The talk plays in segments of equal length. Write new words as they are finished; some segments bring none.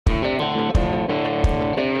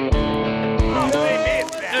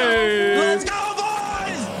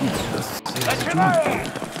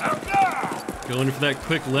Going for that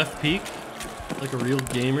quick left peek, like a real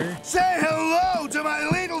gamer. Say hello to my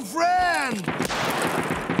little friend!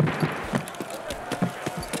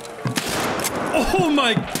 Oh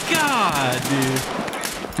my god, dude.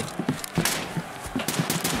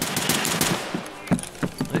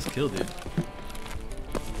 Nice kill, dude.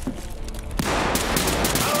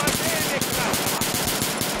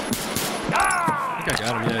 I think I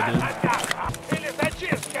got him, yeah, I did.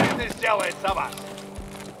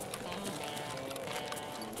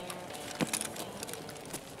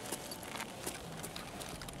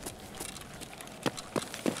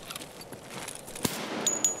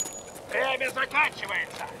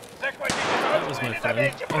 That was my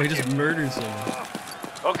friend. Oh, he just murdered someone.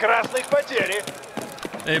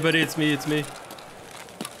 Hey, buddy, it's me, it's me.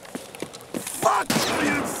 Fuck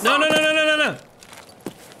you! No.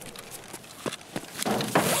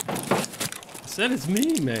 I said it's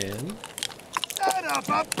me, man. Son of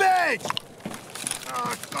a bitch!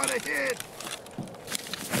 Oh, got a hit!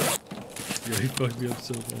 Yeah, he fucked me up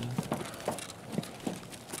so bad.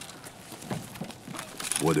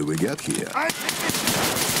 What do we get here?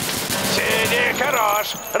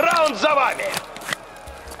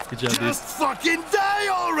 Good job, dude. Just fucking die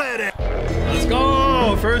already! Let's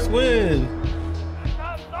go! First win!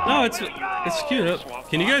 No, it's cute.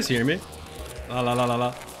 Can you guys hear me? La la la la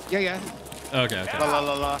la. Yeah. Okay. La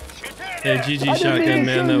la la. Hey, GG shotgun,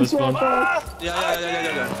 man. That was fun.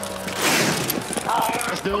 Yeah.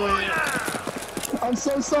 Let's do it. I'm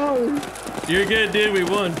so sorry. You're good, dude. We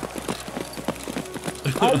won.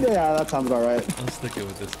 Yeah, that sounds about right. I'll stick it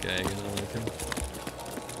with this guy. You know, like him.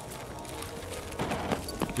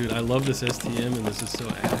 Dude, I love this STM, and this is so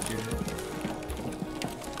accurate.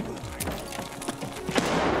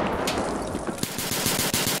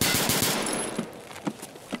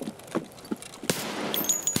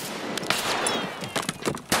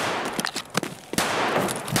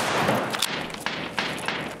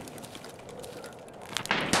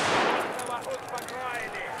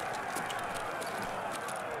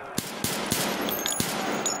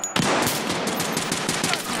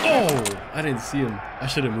 Oh, I didn't see him. I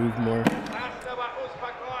should have moved more.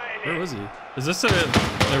 Where was he? Is this a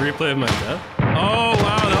replay of my death? Oh,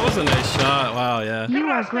 wow, that was a nice shot. Wow, yeah. You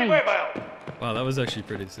are great. Wow, that was actually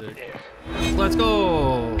pretty sick. Let's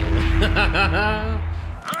go.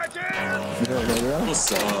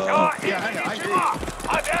 What's up?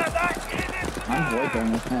 I'm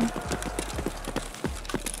wiping this man.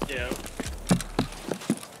 Yeah.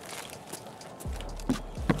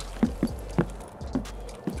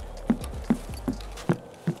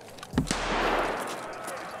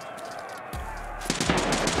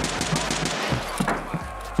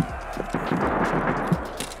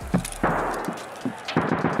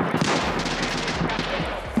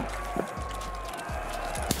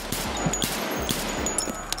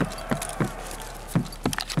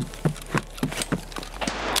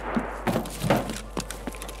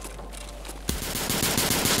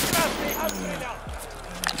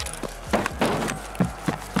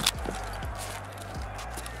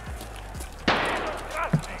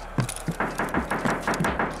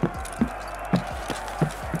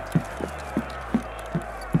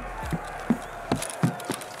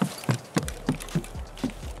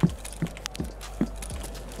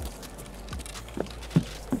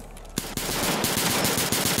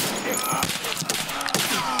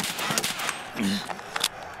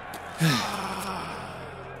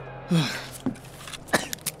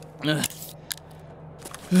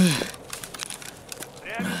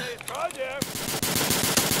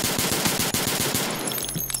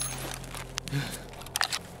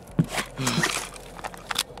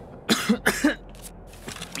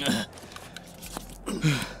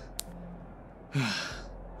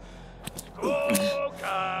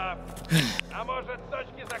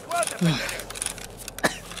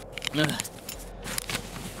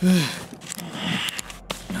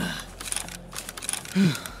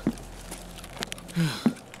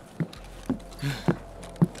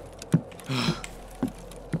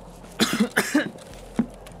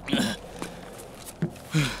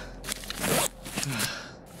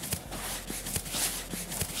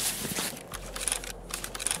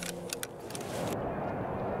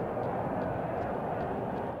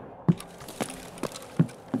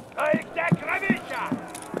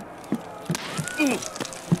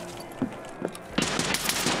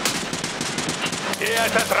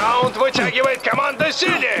 Этот раунд вытягивает команда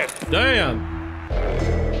сильных. Damn.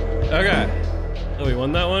 Okay. Oh, we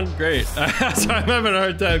won that one? Great. So I'm having a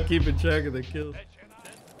hard time keeping track of the kills.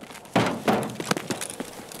 Oh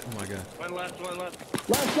my god. One left.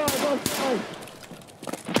 Left side.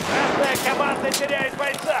 Красная команда теряет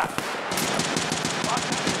бойца.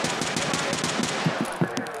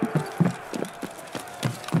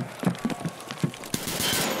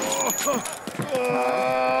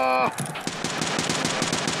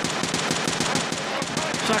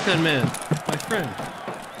 Shotgun man, my friend.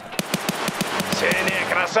 Синие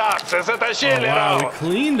красавцы Oh, затащили wow, we раунд.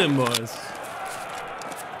 cleaned him, boys.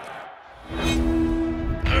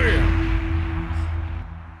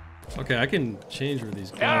 Okay, I can change where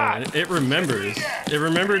these go. And it remembers. It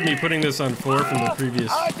remembered me putting this on 4 from the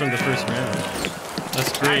first round.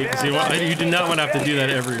 That's great, because you do not want to have to do that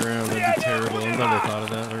every round. That'd be terrible. I'm glad they thought of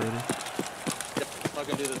that already. Yep,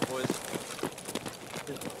 fucking do this, boys.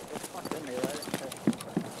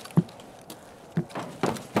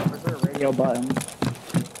 Where's there a radio button?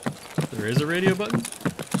 There is a radio button?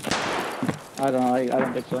 I don't know. I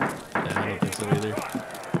don't think so. Yeah, I don't think so either.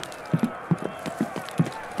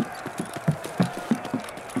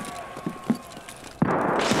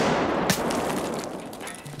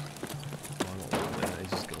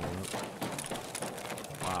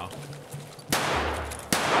 Wow.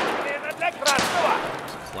 Время для красного.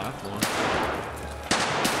 Slap one.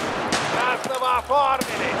 Красного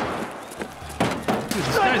оформили. Dude,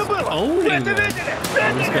 this guy's owning Это that. видели?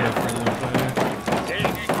 I'm just gonna friendly fire.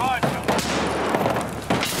 Синий кончил.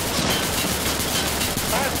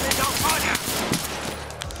 Красный дал коня.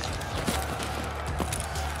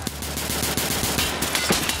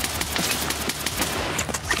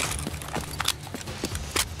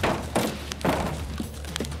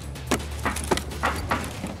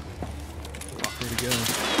 Where'd he go?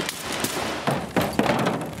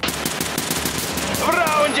 В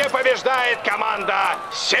раунде побеждает команда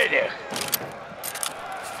синих.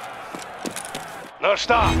 Ну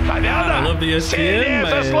что, I победа? love the SPN, Синие man.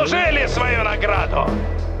 заслужили свою награду.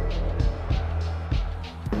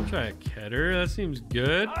 Try a Keter, that seems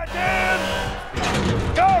good. Один!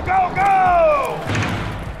 Go, go, go!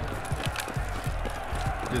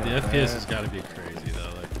 Dude, the FPS has got to be crazy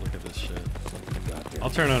though. Like, look at this shit.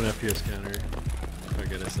 I'll turn on FPS counter if I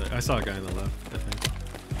get a sec. I saw a guy on the left, I think.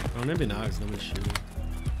 Oh, maybe not, because nobody's shooting.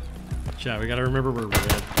 Chat, we gotta remember we're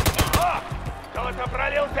red. О, кто-то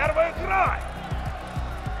пролил первую кровь.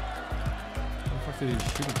 How the fuck did he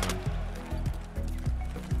shoot him from?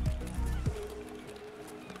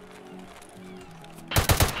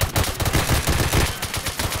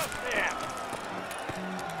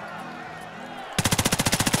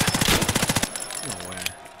 No way.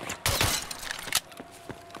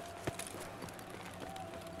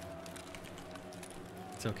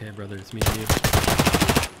 It's okay, brother. It's me and you.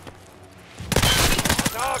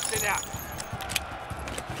 Ног тебя.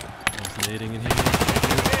 I was nading in here.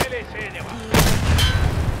 Убили синего.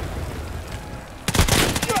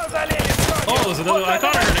 Всё залили в кровь. Oh, there's another one. I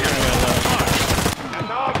thought I heard a guy on my left.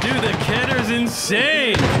 Готов. Dude, the Ketter's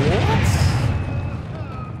insane! What?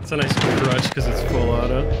 It's a nice crush because it's full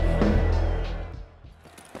auto.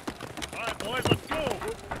 Alright, boys, let's go.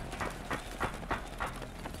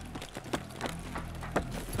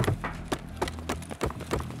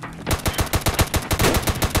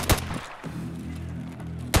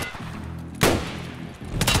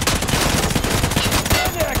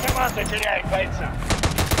 Команда теряет бойца.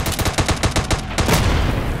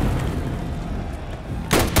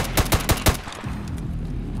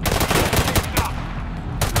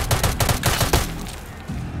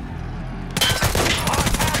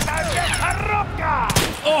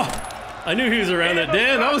 Oh! I knew he was around that.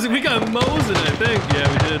 Damn, that was, we got Mosin, I think. Yeah,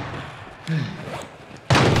 we did.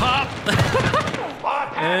 Pop!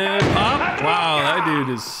 And pop! Wow, that dude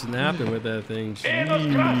is snapping with that thing.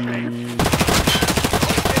 Jeez.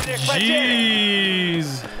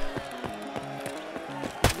 Jeez.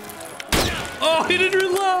 Oh, he didn't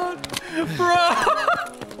reload! Bro!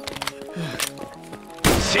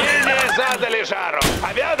 Синие задали жару.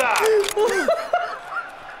 Победа!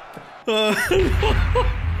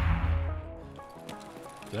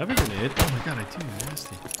 Do I have a grenade? Oh my god, I do.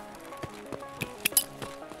 Nasty.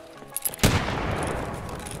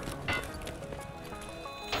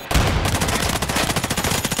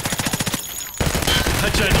 I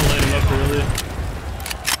tried to light him up earlier.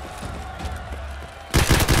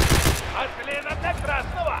 Отклина для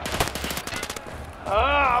красного.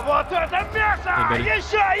 А, вот это мясо! Hey, buddy.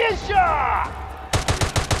 Еще!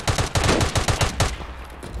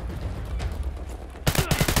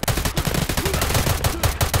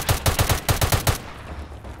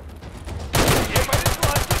 Не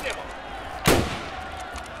повезло синему.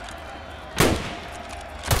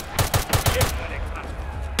 Игнорик красный.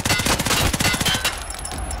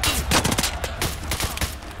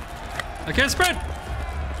 I can't spread!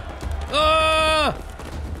 Ah!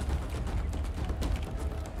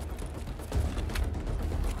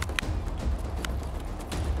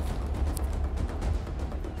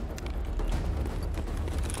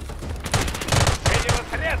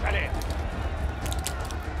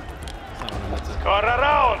 Скоро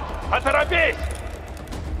раунд! Поторопись!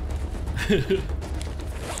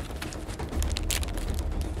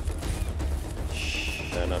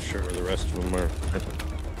 I'm not sure where the rest of them are.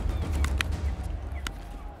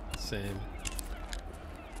 Same.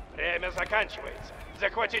 Время заканчивается.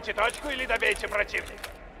 Захватите точку или добейте противника.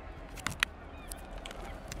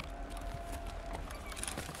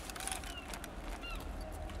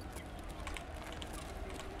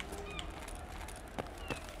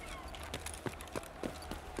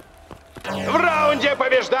 В раунде I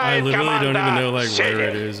побеждает literally don't even команда know like where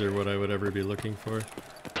it «Синий». is or what I would ever be looking for.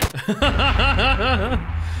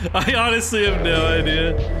 I honestly have no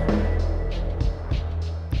idea.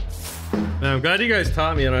 Man, I'm glad you guys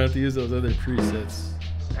taught me. I don't have to use those other presets.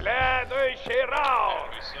 Следующий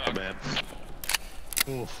раунд. Oh, man.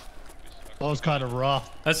 Oof. That was kind of rough.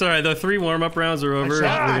 That's alright. The 3 warm-up rounds are over. We're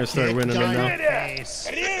gonna start winning them now. Face.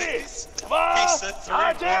 3, 2, Rounds.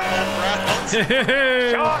 1. Всё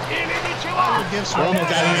или ничего. Give Swamp Или got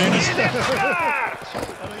смерть.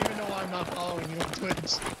 I don't even know why I'm not following you on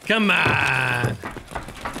Twitch. Come on.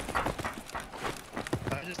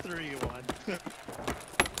 I just threw you one.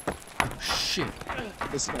 Shit.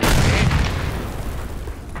 This guy.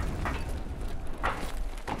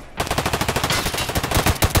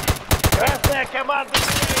 Красная команда.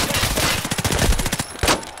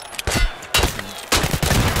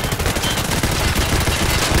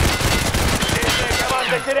 Сильная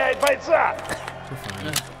команда теряет бойца.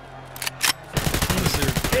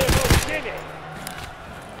 Минус синий.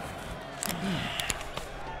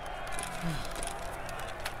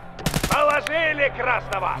 Положили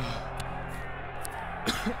красного.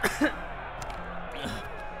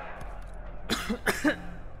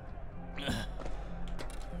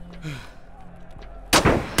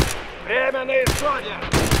 Время на исходе.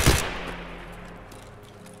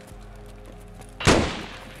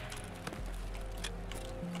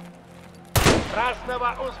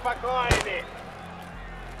 Красного успокоили.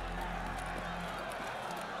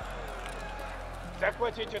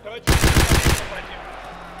 Захватите точку.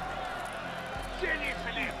 Синий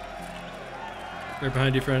слив. Right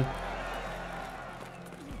behind you, friend.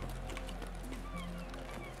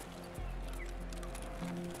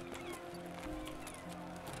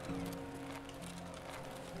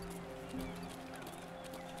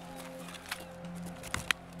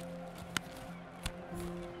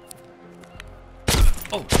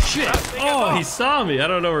 Oh shit! Oh, he saw me. I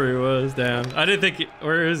don't know where he was. Damn. I didn't think.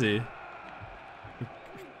 Where is he?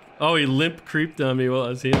 Oh, he limp creeped on me while I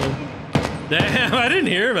was healing. Damn, I didn't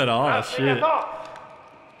hear him at all. Shit. 2, 1.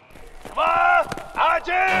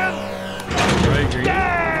 Right, green.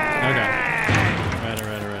 Okay.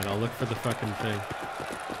 Alright. I'll look for the fucking thing.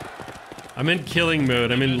 I'm in killing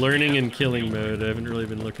mode. I'm in learning and killing mode. I haven't really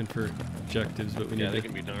been looking for objectives, but we Yeah, need they to.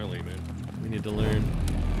 can be gnarly, man. We need to learn.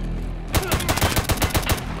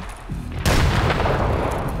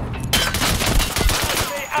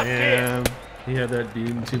 Damn. He had that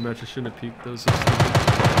beam too much. I shouldn't have peeked those.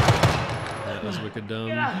 That was wicked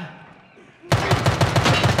dumb.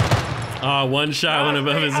 Ah, one shot went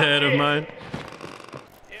above his head of mine.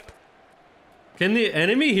 Can the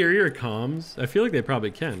enemy hear your comms? I feel like they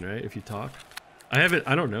probably can, right? If you talk. I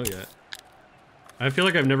don't know yet. I feel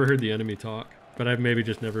like I've never heard the enemy talk, but I've maybe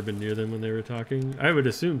just never been near them when they were talking. I would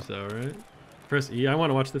assume so, right? Press E. I want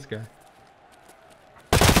to watch this guy.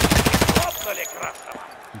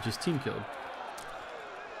 You just team killed.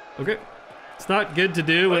 Okay. It's not good to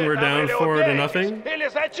do when we're down 4-0. Или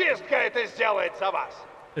зачистка это сделает за вас.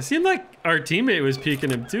 It seemed like our teammate was peeking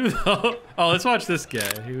him too, though. Oh, let's watch this guy.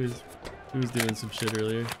 He was doing some shit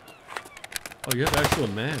earlier. Oh, you have actual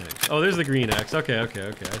mags. Oh, there's the green axe. Okay, I see.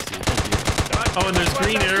 Thank you. Oh, and there's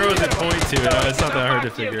green arrows that point to it. Oh, it's not that hard to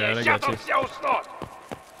figure out. I got you.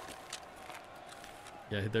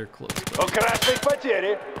 Yeah, they're close. У красных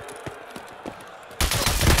потери.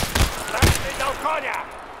 Красный дал коня.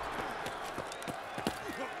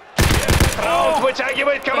 Раунд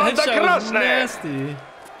вытягивает команда красная. Nasty.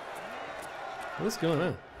 What's going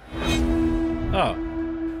on? Oh,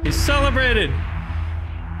 he celebrated.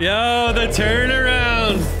 Yo, the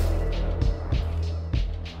turnaround.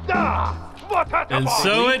 Да, вот это And вот.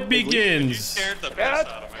 so it begins.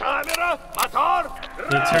 Камера, мотор.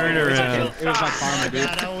 The turnaround. It was my karma, dude.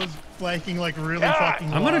 God, I was flanking like really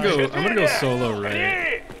fucking I'm gonna hard. go solo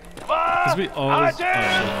right. 3, 2, Cause we always. Oh,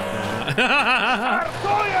 1. shit.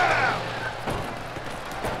 Стартуем!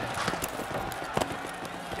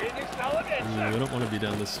 Денег стало меньше. We don't want to be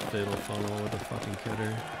down this fatal funnel with a fucking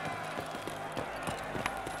kidder.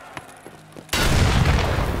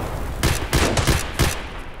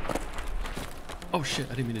 Oh shit,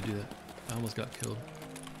 I didn't mean to do that. I almost got killed.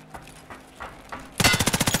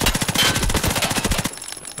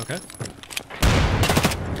 Okay.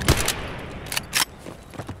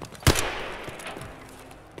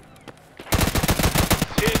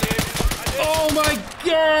 Oh my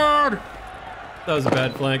god! That was a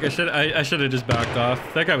bad flank. I should have just backed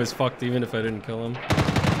off. That guy was fucked even if I didn't kill him.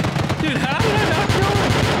 Dude, how did I not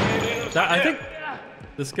kill him? I think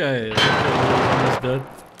this guy is dead.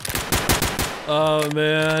 Oh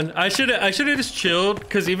man, I should have just chilled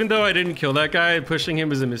because even though I didn't kill that guy, pushing him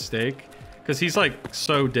was a mistake because he's like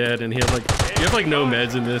so dead and he had like you have like no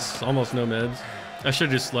meds in this, almost no meds. I should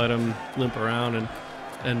just let him limp around and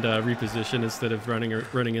reposition instead of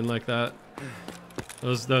running in like that. That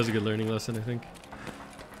was a good learning lesson, I think.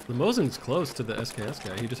 The Mosin's close to the SKS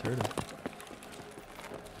guy. He just heard him.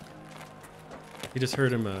 He just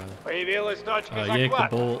heard him yank the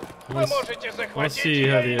bolt. Let's see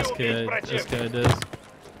how the SK does.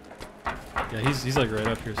 Yeah, he's like right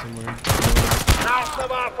up here somewhere.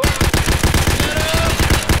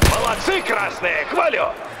 Молодцы, красные,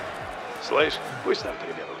 хвалю! Слышь, пусть там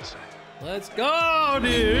тренируются. Let's go,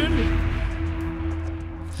 dude!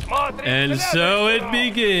 And so it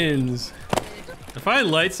begins. If I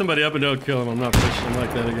light somebody up and don't kill him, I'm not pushing him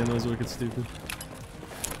like that again. That was wicked stupid.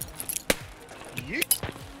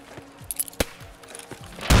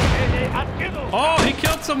 Oh, he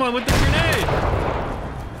killed someone with the grenade!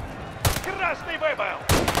 Красный выбыл!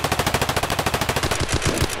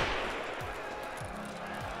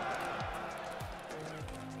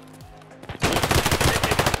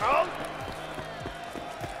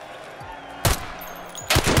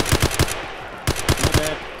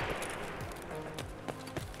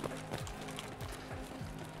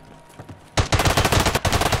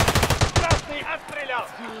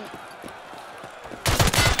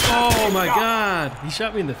 Oh my god! He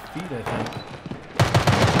shot me in the feet, I think.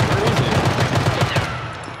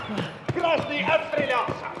 Where was he?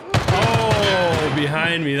 Oh,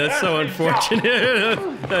 behind me. That's so unfortunate.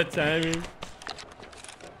 That timing.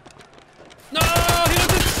 No, he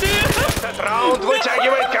doesn't see it! Этот раунд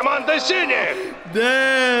вытягивает команда синих!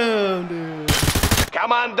 Damn, dude.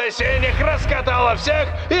 Команда синих раскатала всех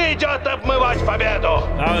и идет обмывать победу!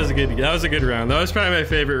 That was a good round. That was probably my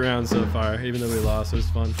favorite round so far, even though we lost. It was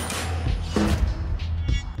fun.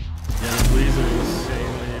 Yeah, the Blazer was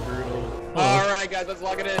insanely brutal. Alright guys, let's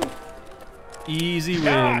lock it in. Easy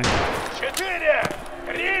win. 4, 3,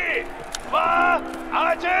 2, 1.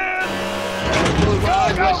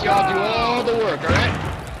 Guys, let y'all do all the work, alright?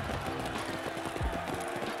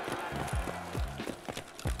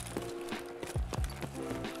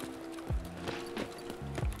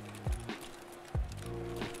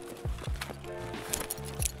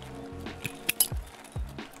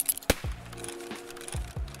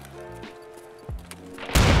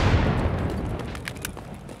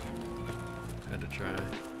 Had to try.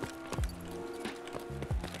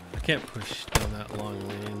 I can't push down that long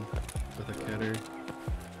lane with a cutter.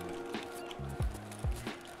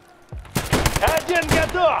 Один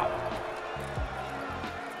готов!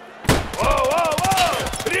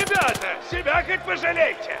 Воу-воу-воу! Ребята, себя хоть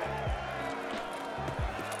пожалейте!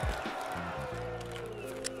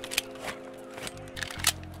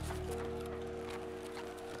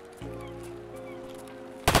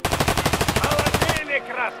 Положили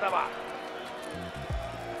красного!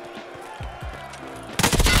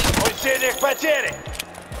 У синих потери!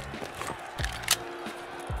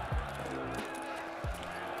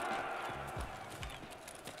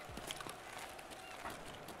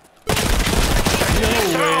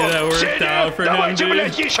 For him,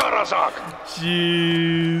 dude.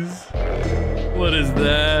 Jeez. What is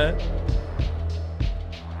that?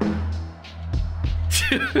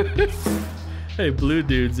 Hey, blue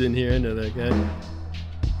dude's in here. I know that guy.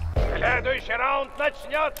 Следующий раунд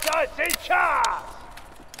начнется сейчас!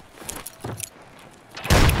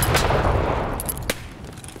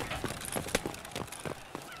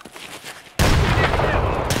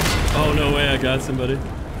 Oh, no way. I got somebody.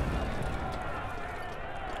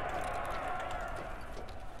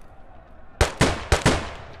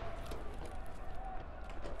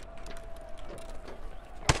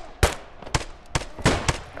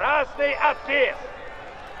 Красный отвис!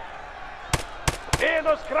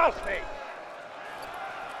 Минус красный!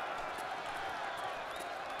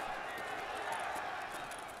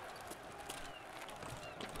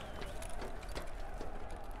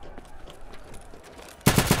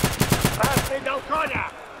 Красный дал коня!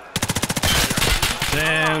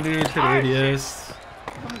 Damn, dude, hit ADS.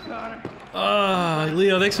 Ah,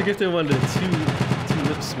 Leo, thanks for gifting one to two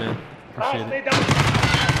lips, man. Appreciate it.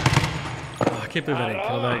 Oh, I can't believe I didn't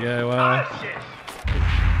kill that guy. Wow.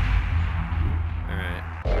 Alright.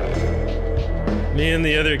 Me and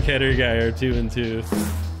the other Keter guy are 2 and 2.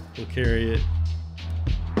 We'll carry it.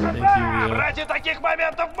 Thank you, Leo. Ради таких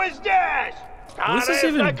моментов мы здесь! What does this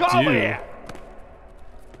even do? 5,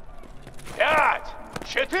 4,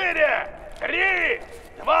 3, 2,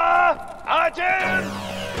 1!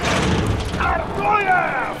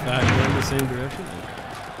 Стартуем! Back in the same direction? Okay.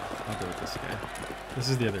 I'll go with this guy. This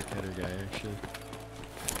is the other cutter guy, actually.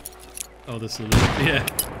 Oh, this is... Yeah,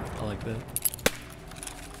 I like that.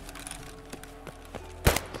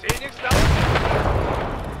 Синих стал.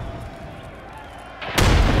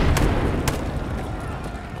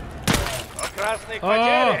 Красных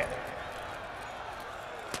потери.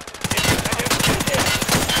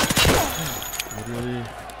 Literally.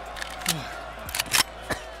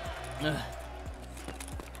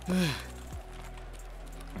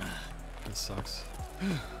 That sucks.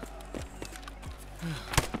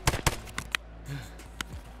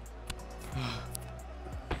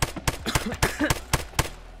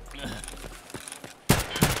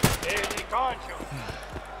 Не кончу.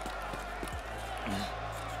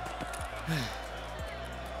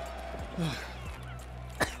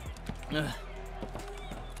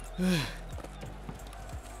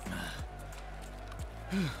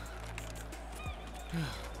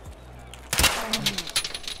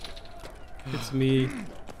 It's me.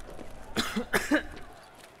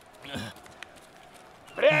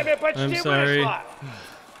 Время почти I'm sorry. вышло.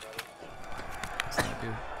 It's not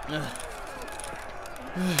good.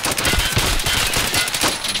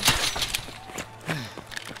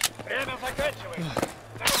 Время заканчивается.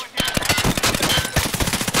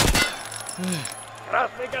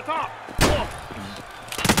 Красный готов.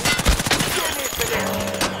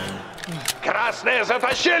 Красные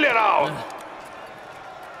затащили раунд.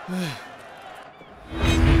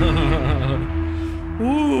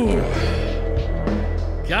 Ooh.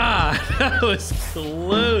 God, that was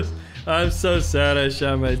close. I'm so sad I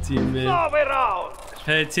shot my teammate. Новый раунд.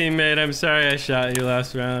 Hey teammate, I'm sorry I shot you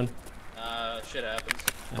last round. Shit happens.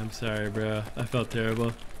 I'm sorry, bro. I felt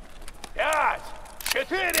terrible. 5, 4,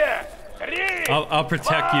 3. I'll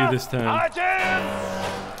protect you this time. 1.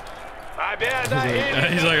 Победа или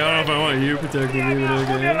He's like, I don't know if I want you protecting me, but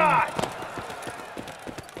okay. умирать.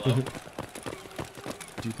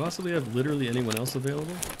 Do you possibly have literally anyone else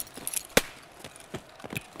available?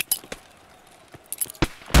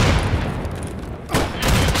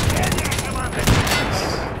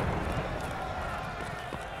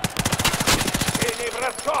 Синий в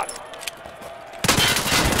расход.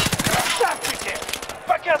 Красавчики!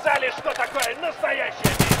 Показали, что такое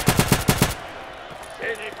настоящее битва.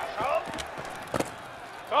 Синий пошел.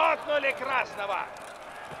 Тотнули красного.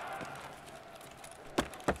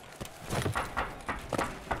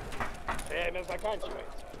 Время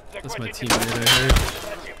заканчивается. That's my Закончите. teammate, I heard.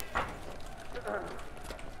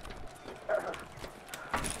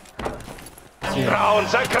 Раунд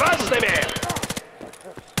за красными.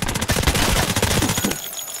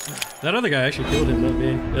 That other guy actually killed him, not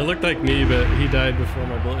me. It looked like me, but he died before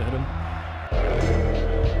my bullet hit him.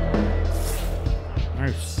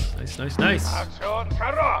 Nice, nice, nice, nice. Акцион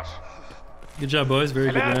хорош. Good job, boys.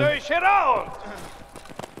 Very good round. Следующий раунд.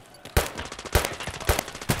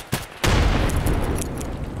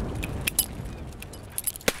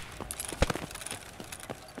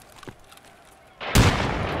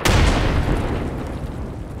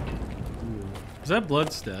 Is that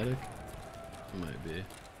blood static? It might be.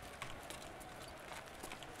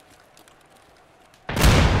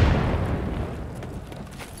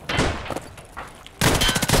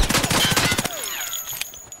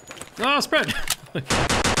 Oh, spread!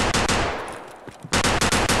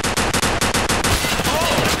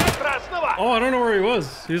 Oh, I don't know where he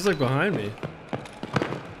was. He was like behind me.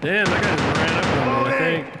 Damn, that guy ran up on me, I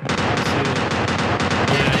think.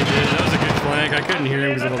 Yeah, he did. That was a good flank. I couldn't hear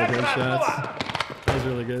him because of all the gunshots. That was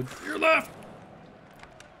really good. Your left!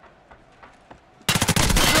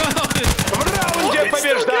 В раунде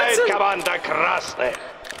побеждает команда красных.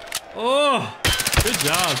 Oh, good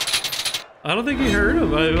job. I don't think he heard him.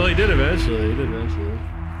 Well, he did eventually. He did eventually.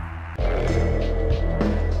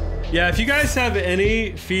 Yeah, if you guys have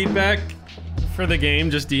any feedback for the game,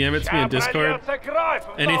 just DM it to me in Discord.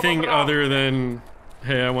 Anything other than,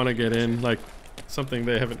 hey, I want to get in, like something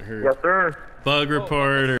they haven't heard. Yes, sir. Bug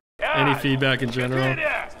report or any feedback in general.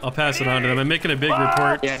 I'll pass it on to them. I'm making a big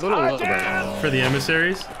report Yeah, it's a little low, bro. for the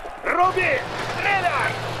emissaries. Руби!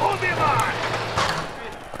 Стреляй! Убивай!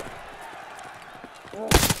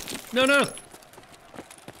 No, no.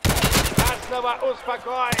 Красного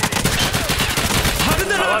успокоили. How did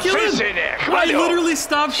that not kill him? Синих, I хвалю. literally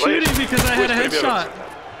stopped shooting because I had a headshot.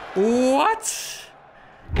 What?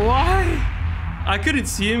 Why? I couldn't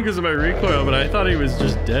see him because of my recoil, but I thought he was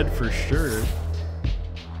just dead for sure.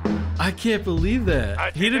 I can't believe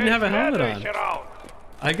that. He didn't have a helmet on.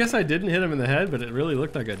 I guess I didn't hit him in the head, but it really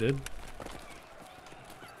looked like I did.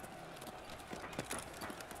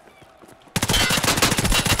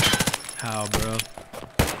 How, bro?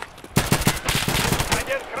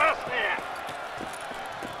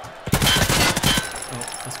 Oh,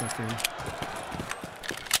 that's my friend.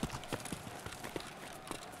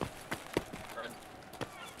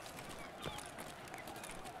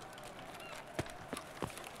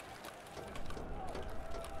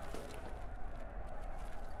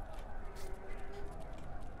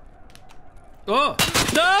 Oh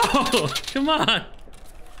no! Come on!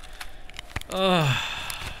 Oh,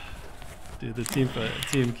 dude, the team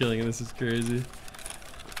killing in this is crazy.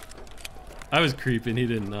 I was creeping, he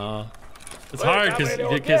didn't know. It's hard because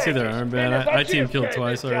you can't see their armband. I team killed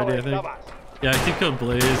twice already, I think. Yeah, I team killed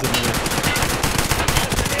Blaze and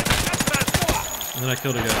then I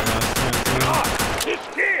killed a guy last time too.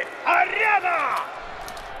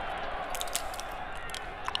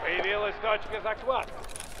 Появилась точка захвата.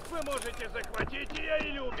 Вы можете захватить ее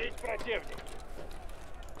или убить противника.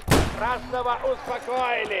 Красного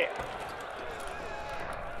успокоили.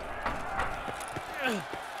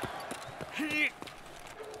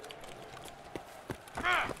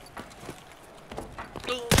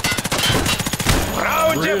 В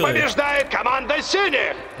раунде побеждает команда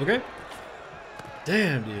синих. Okay.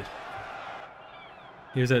 Damn, dude.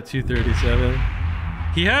 He was at 237.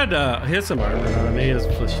 He had some armor on him. He has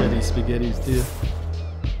flechette spaghettis too.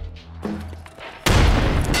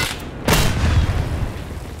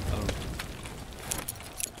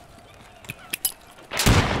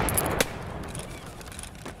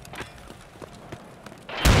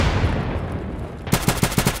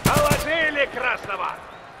 Положили красного.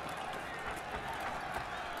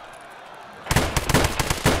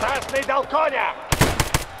 Красный дал коня.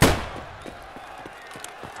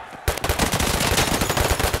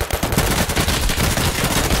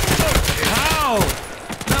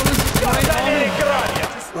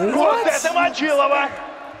 Вот это мочилово!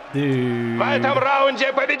 В этом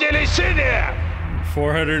раунде победили синие!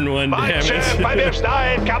 401 damage.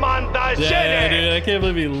 Побеждает команда yeah, dude, I can't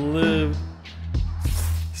believe he lived.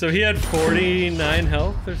 So he had 49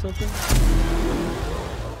 health or something?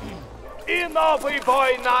 И новый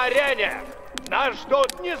бой на арене! Нас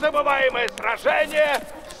ждут незабываемые сражения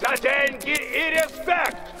за деньги и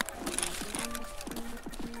респект!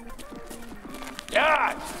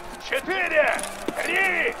 5, 4,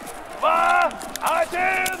 3, 2,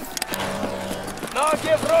 1!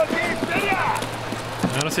 Ноги в руки вперед!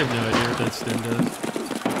 I honestly have no idea what that stim does.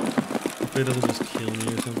 Hopefully it doesn't just kill me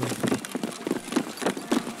or something.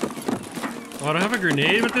 Oh, I don't have a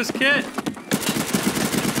grenade with this kit?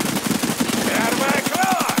 Первая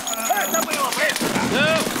кровь! Это было быстро! No!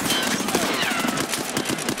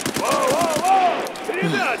 Воу-воу-воу!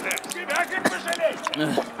 Ребята, себя как пожалеть!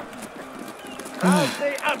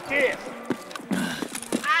 Красный артист!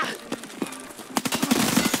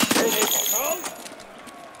 Ты не пошел?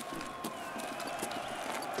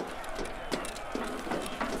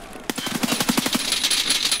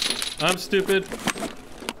 I'm stupid.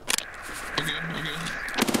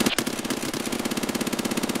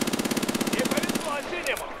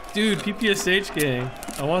 Dude, PPSH gang.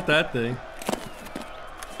 I want that thing.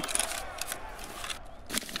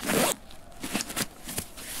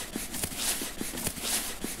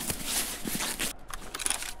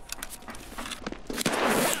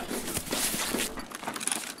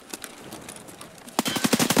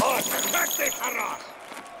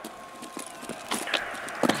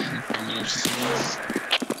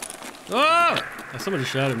 Oh! Somebody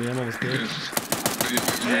shot at me. I'm almost dead.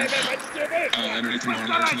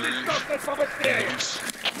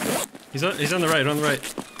 He's on the right. On the right.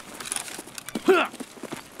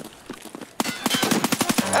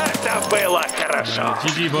 Это было хорошо.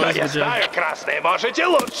 GG, boys. Но я знаю, красные можете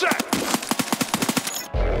лучше.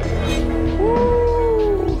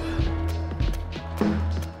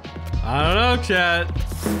 I don't know, chat.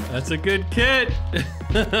 That's a good kit.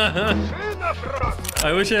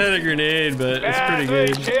 I wish I had a grenade, but it's pretty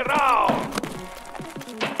good.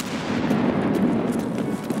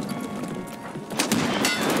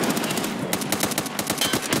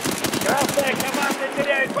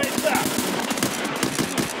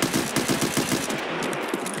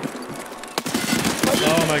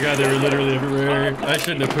 Oh my god, they were literally everywhere. I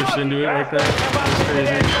shouldn't have pushed into it like that. That's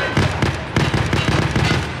crazy.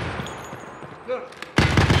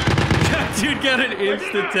 Dude got an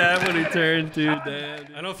instant tap when he turned, dude. Damn,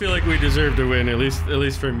 dude. I don't feel like we deserve to win, at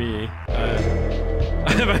least for me.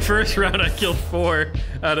 My first round, I killed 4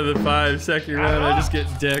 out of the 5. Second round, I just get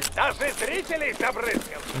decked. That's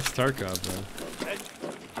Tarkov, though.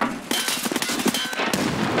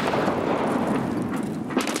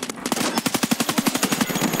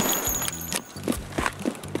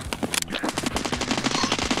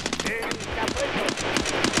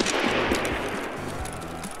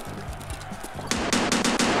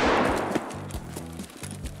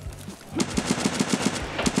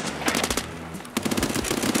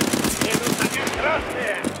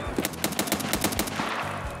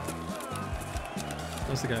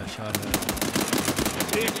 That's the guy I shot at.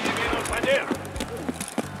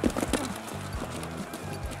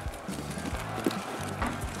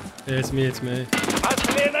 Hey, it's me, it's me. Oh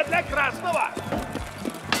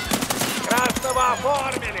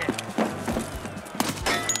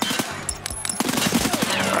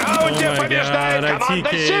my god, I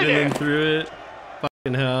TK'd and then threw it.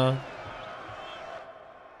 Fucking hell.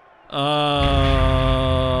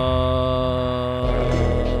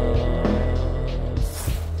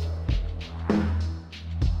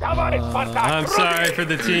 I'm sorry for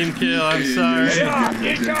the team kill. I'm sorry.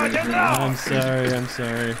 I'm sorry. I'm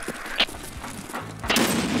sorry.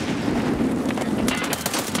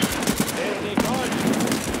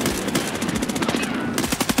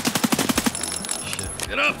 Shit.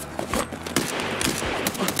 Get up.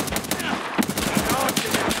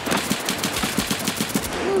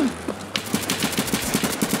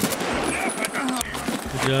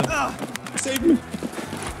 Good job. Save me.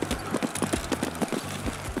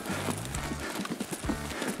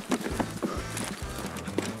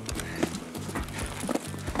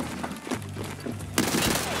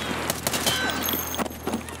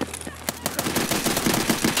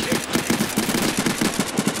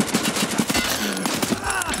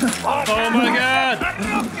 Oh my god!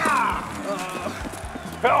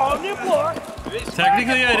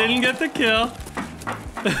 Technically, I didn't get the kill.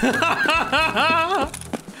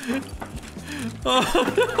 Oh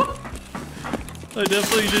no! I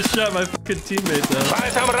definitely just shot my fucking teammate though. В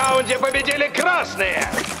этом раунде победили красные.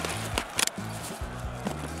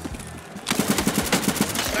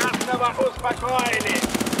 Красного успокоили.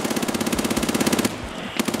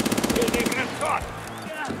 Синий расход.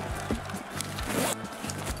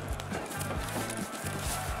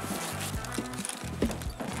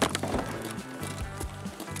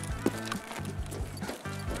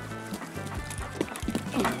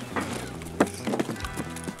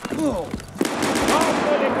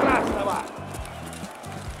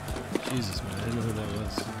 Jesus, man, I didn't know who that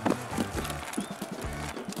was.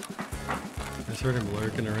 I just heard him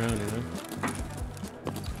lurking around, you know?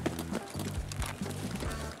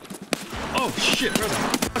 Oh, shit, brother.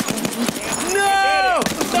 No!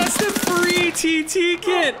 That's the free TT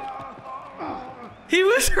kit! He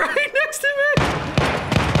was right next to me!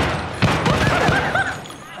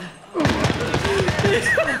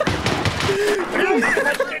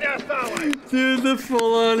 Dude, the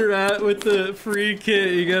full-on rat with the free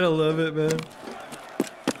kit, you gotta love it, man.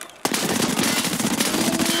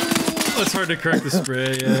 Oh, it's hard to correct the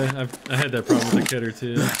spray, yeah. I had that problem with the kidder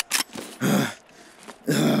too.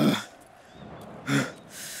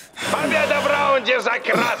 Победа в раунде за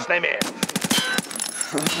красными.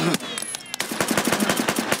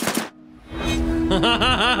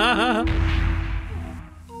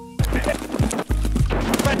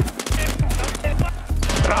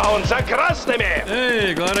 Раунд за красными.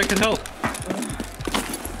 Hey, glad I could help.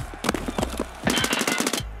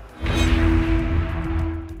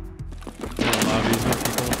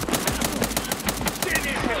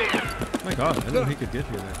 Oh my god, I didn't know he could get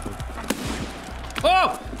here that quick.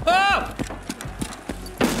 Oh! Oh!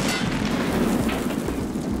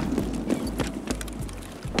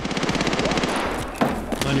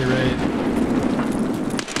 On your right.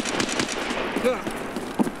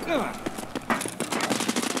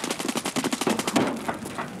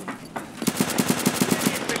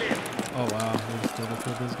 Oh wow, I just double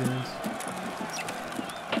killed those guys.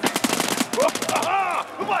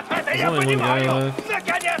 Вот это There's я only one guy понимаю. left.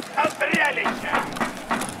 Наконец-то зрелище.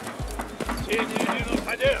 Синий минус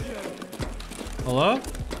 1. Hello?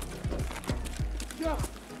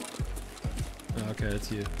 Oh, okay,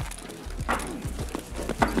 that's you.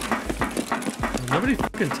 Nobody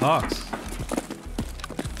fucking talks.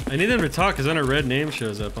 I need them to talk because then a red name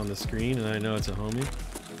shows up on the screen and I know it's a homie.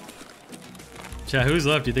 Chat, who's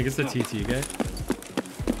left? Do you think it's the TT guy?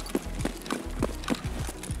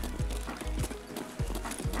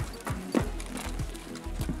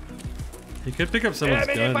 He could pick up someone's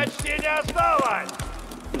Времени gun. почти не осталось.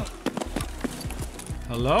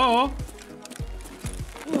 Hello?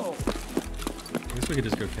 I guess we could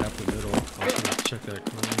just go cap the middle. check that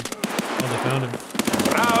corner. Oh, they found him.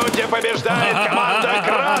 В раунде побеждает команда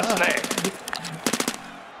красных.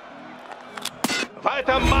 В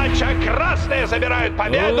этом матче красные забирают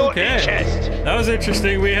победу и честь. That was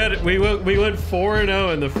interesting. We went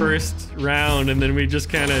 4-0 in the first round, and then we just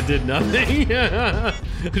kind of did nothing.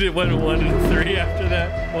 It went 1-3 after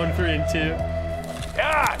that. 1-3 and 2.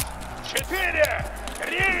 5, 4,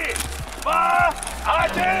 3, 2,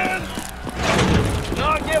 1.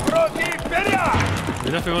 Ноги в руки вперед! We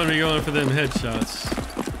definitely want to be going for them headshots.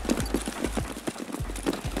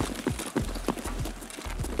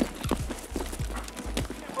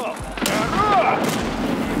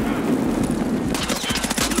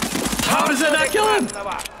 How does that not kill him?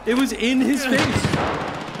 It was in his face.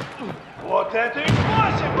 Вот это и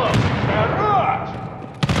спасибо! Хорош!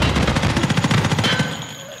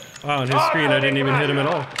 Wow, on his screen I didn't even hit him at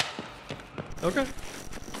all. Okay.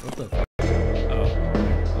 What the fuck? Oh,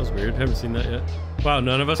 that was weird. Haven't seen that yet. Wow,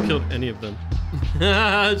 none of us killed any of them.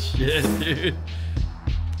 Shit, dude.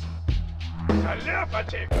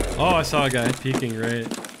 Oh, I saw a guy peeking right.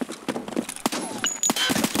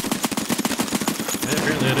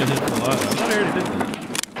 Apparently I didn't hit a lot. I thought I already did that.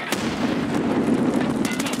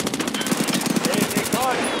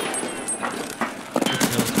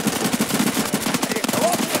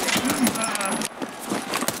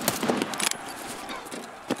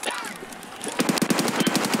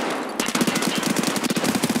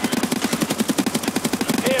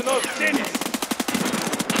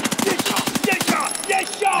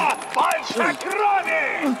 Больше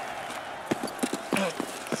крови!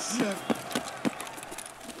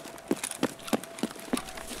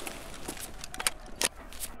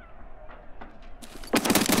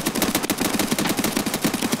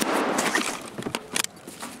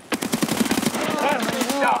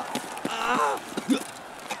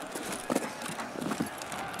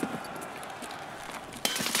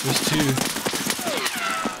 There's two.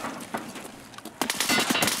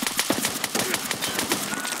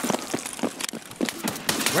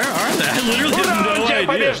 Where are they? I literally have no idea.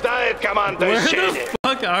 Побеждает команда Where Синий. the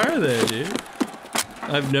fuck are they, dude?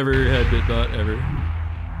 I've never had BitBot ever.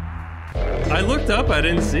 I looked up, I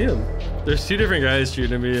didn't see him. There's two different guys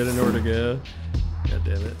shooting at me, I didn't know where to go. God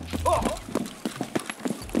damn it. Oh.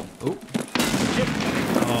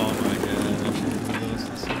 Oh my god.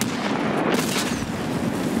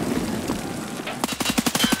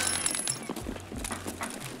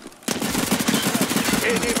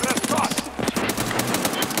 Синий в раскос.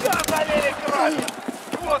 Да, залили кровью.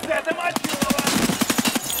 Вот это мочилово.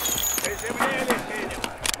 Приземлили Синего.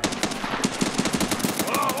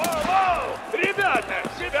 Воу-воу-воу! Ребята,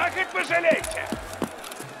 себя хоть пожалейте.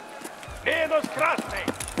 Минус красный.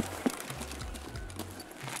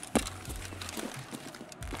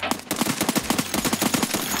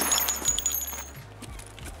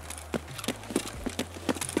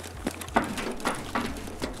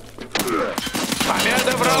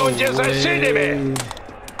 Победа в раунде за синими!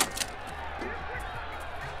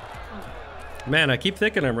 Man, I keep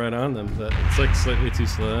thinking I'm right on them, but it's like slightly too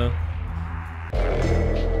slow.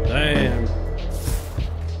 Damn.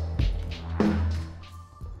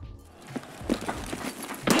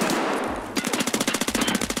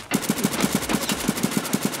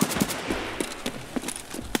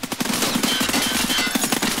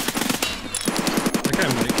 That guy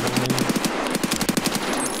might kill me.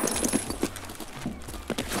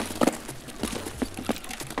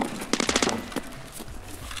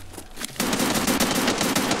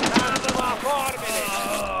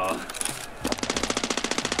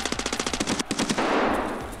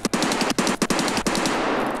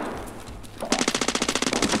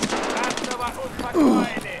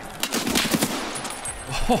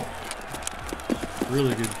 Oh,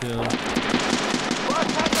 really good kill.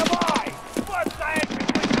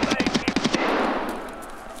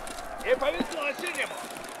 И повезло синему.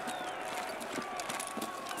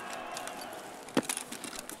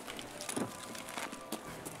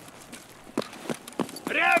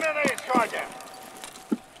 Время на исходе.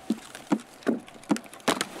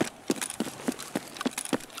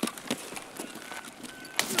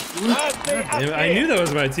 I knew that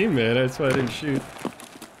was my teammate, that's why I didn't shoot.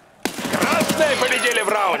 Красные победили в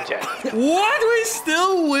раунде. What? We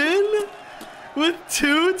still win? With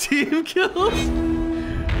 2 team kills?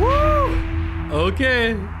 Woo!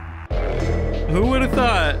 Okay. Who would have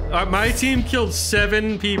thought? My team killed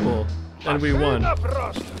 7 people and we won.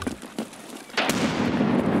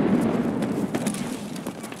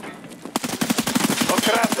 У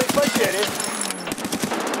красных потери.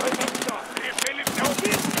 Решили все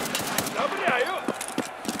убить? Одобряю.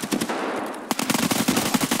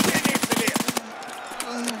 Синий след.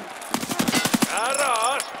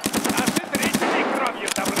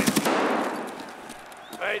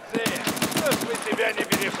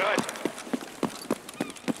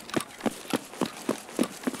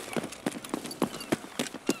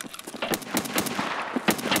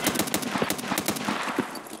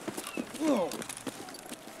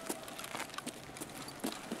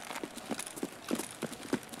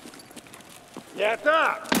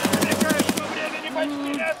 так! Намекаешь, что времени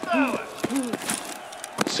почти не осталось!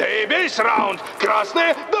 Заебись, раунд!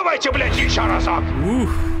 Красные, давайте, блядь, еще разок! Ooh,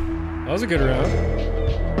 that was a good round.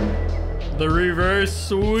 The reverse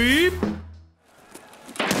sweep.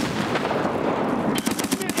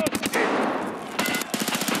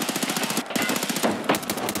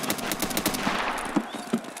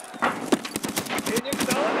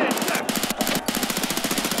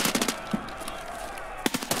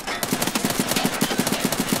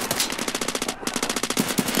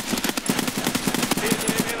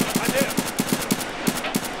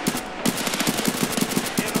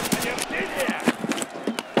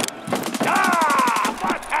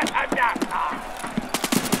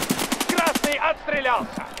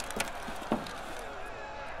 Отстрелялся!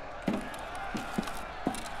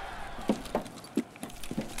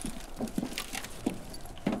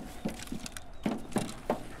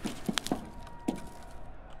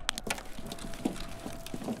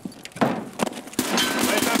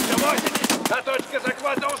 Мы там все возились, а точка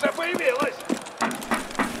захвата уже появилась!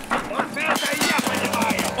 Вот это я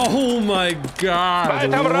понимаю! Oh my god! В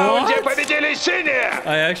этом what? раунде победили синие!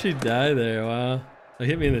 I actually died there. Wow. That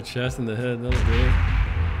hit me in the chest and the head. That was great.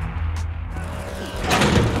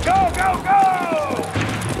 Go, go, go!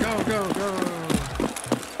 Go, go, go!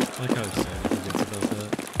 I like how excited he gets about that.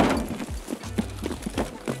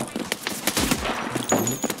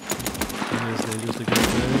 It is dangerous to get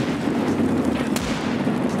there.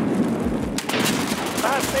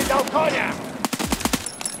 Красный дал коня!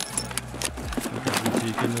 Look at me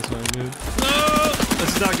peeking this one move. No!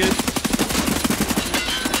 That's not good.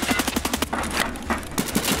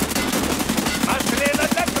 Отрина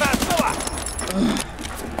для красного!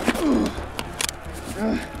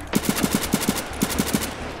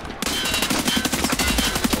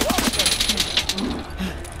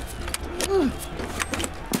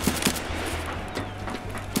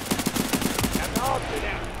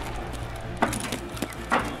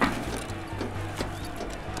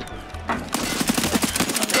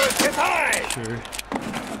 Sure.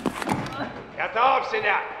 Готовься!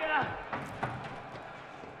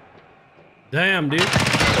 Damn, dude.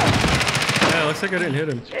 Yeah, looks like I didn't hit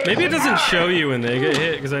him. Maybe it doesn't show you when they get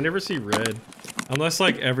hit, because I never see red. Unless,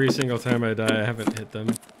 like, every single time I die, I haven't hit them.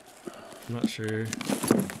 I'm not sure.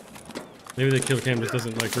 Maybe the kill cam just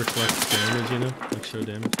doesn't, like, reflect damage, you know? Like, show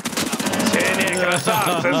damage.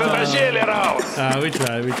 We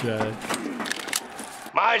tried, we tried.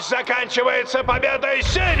 Матч заканчивается победой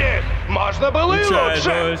синих! Можно было и лучше!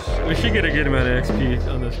 Boys. We should get a good amount of XP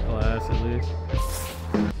on this class, at least.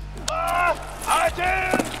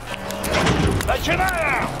 Один!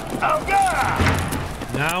 Начинаем! Алга!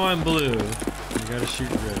 Now I'm blue. You gotta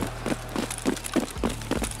shoot red.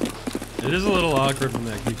 It is a little awkward when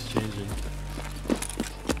that keeps changing.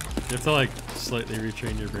 You have to, like, slightly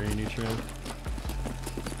retrain your brain each round.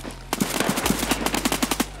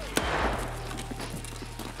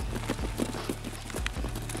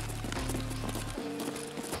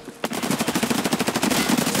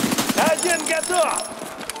 Один готов!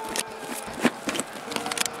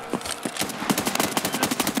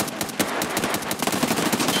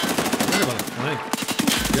 What about a flank?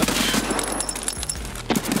 Yep.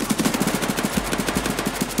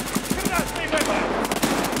 Красный выбор!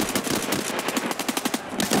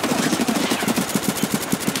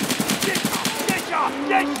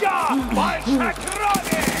 Еще! Больше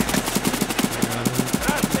крови!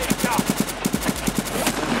 Красный все!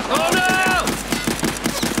 Oh no!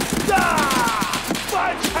 Да!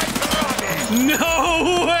 Больше крови!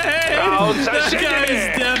 No way! That guy is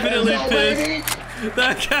definitely pissed.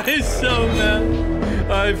 That guy is so mad.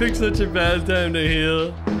 Oh, I picked such a bad time to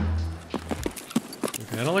heal.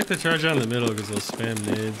 Okay, I don't like to charge on the middle because they'll spam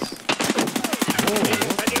nades. Whoa.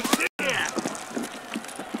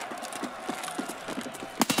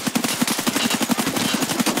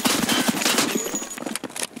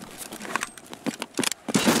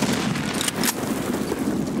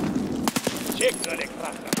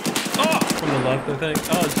 Oh, from the left, I think.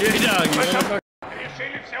 Oh, J-Dog, you motherfucker.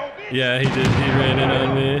 Yeah, he did. He ran in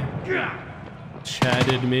on me.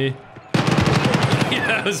 Chatted me. Yeah,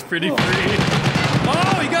 that was pretty free.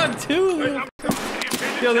 Oh, he got two.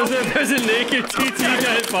 Yo, there's a naked TT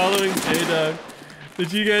guy following J-Dog.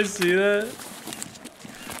 Did you guys see that?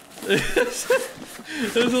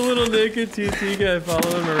 There's a little naked TT guy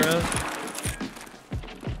following him around.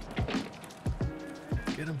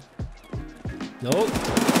 Get him. Nope.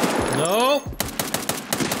 Nope.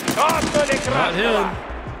 Not him.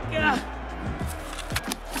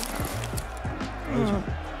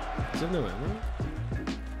 Is there no ammo?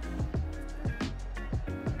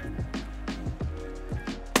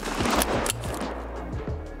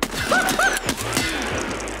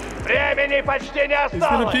 Энергии почти не He's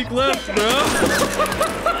gonna осталось. peek left, bro.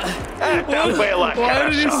 Это было Why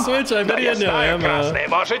did he хорошо. switch? I bet he had no ammo. Красный,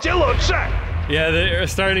 можете лучше. Yeah, the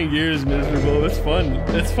starting gear is miserable. It's fun.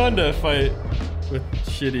 It's fun to fight with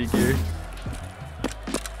shitty gear.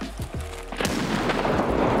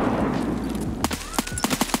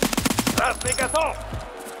 Красный готов.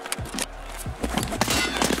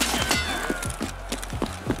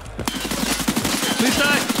 Please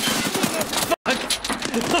die!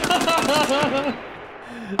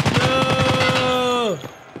 No!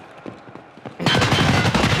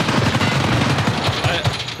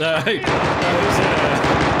 That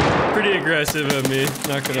was pretty aggressive of me,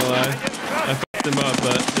 not gonna lie. I fucked him up,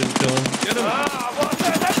 but didn't kill him. Get him!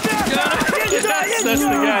 Yes, that's the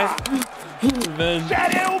guy! Revenge.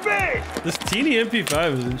 This teeny MP5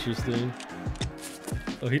 is interesting.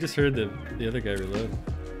 Oh, he just heard the other guy reload.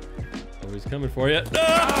 Oh, he's coming for you.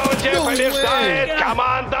 No way.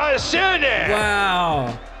 Команда Синий.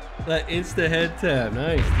 Wow! That insta head tap,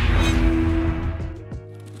 nice, dude.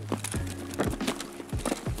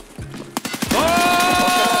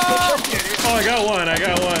 Oh, I got one.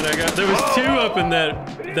 There was two up in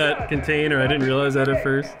that container. I didn't realize that at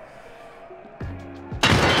first.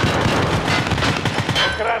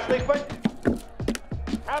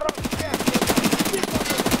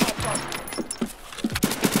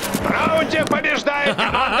 раунде побеждает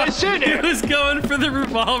команда Синий. He was going for the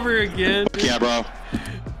revolver again. Yeah, bro.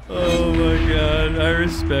 Oh my god, I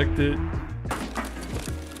respect it.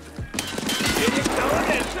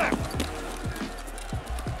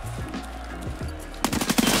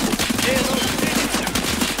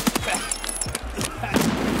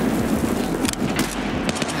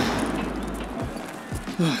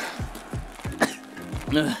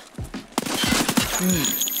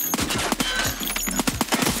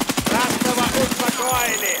 Красного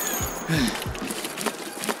успокоили.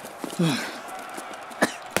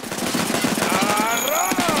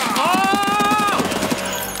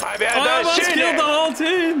 I almost killed the whole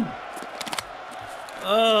team.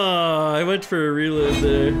 Oh, I went for a reload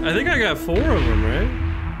there. I think I got 4 of them, right?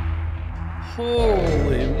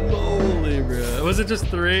 Holy moly, bro. Was it just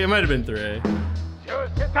 3? It might have been 3.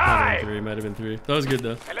 Might have been 3. That was good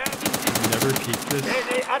though. Never peeked this.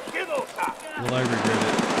 Will I regret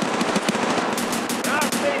it?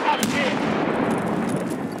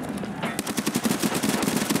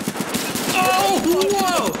 Oh,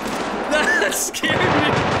 whoa! That scared me.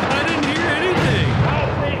 I didn't hear anything.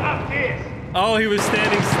 Oh, he was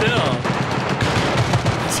standing still.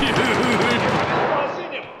 Dude.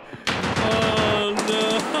 Oh no.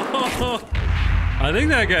 I think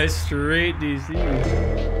that guy's straight DC.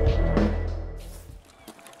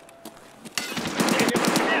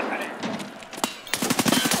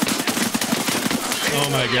 Oh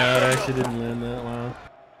my god, I actually didn't land that. Wow.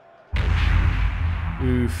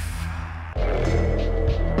 Oof.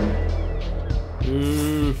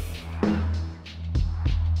 Oof.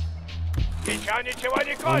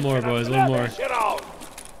 One more, boys, one more.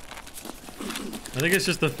 I think it's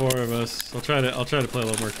just the 4 of us. I'll try to play a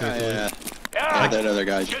little more carefully. Yeah. That other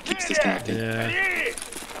guy keeps disconnecting. Yeah.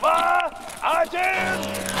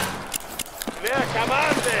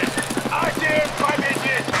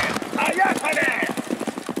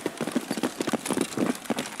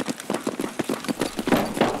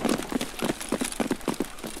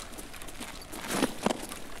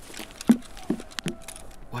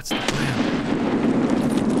 What's the plan?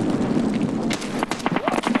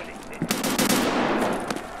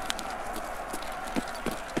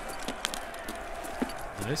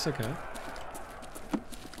 Nice, okay.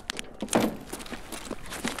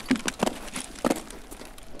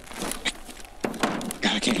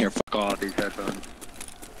 God, I can't hear fuck all these headphones.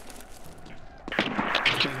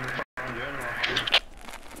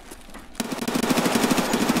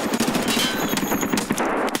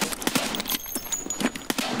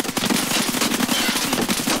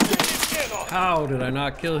 How did I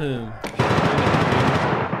not kill him?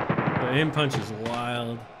 The aim punch is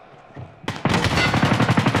wild.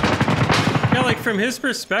 Yeah, like from his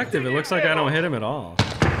perspective, it looks like I don't hit him at all.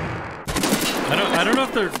 I don't know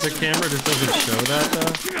if the camera just doesn't show that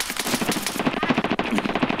though.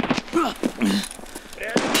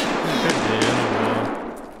 Could be,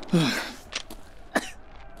 I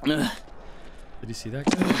don't know. Did you see that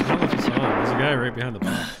guy? I don't know if you saw him. There's a guy right behind the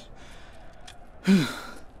box.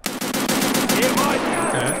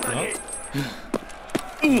 Okay, well.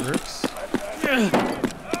 Works.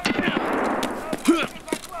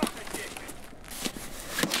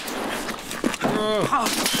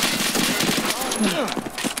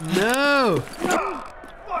 No!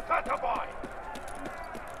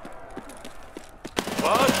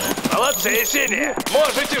 Вот, молодцы! Веселье!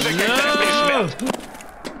 Можете заказать смерть!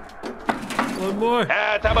 One more.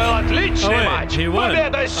 Это был отличный матч! He won.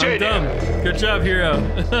 Победа I'm Синих! dumb. Good job, hero.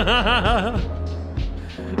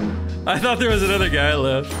 I thought there was another guy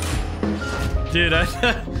left. Dude, I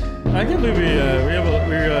can't believe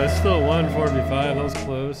we're still 1-4v5. That was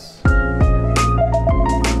close.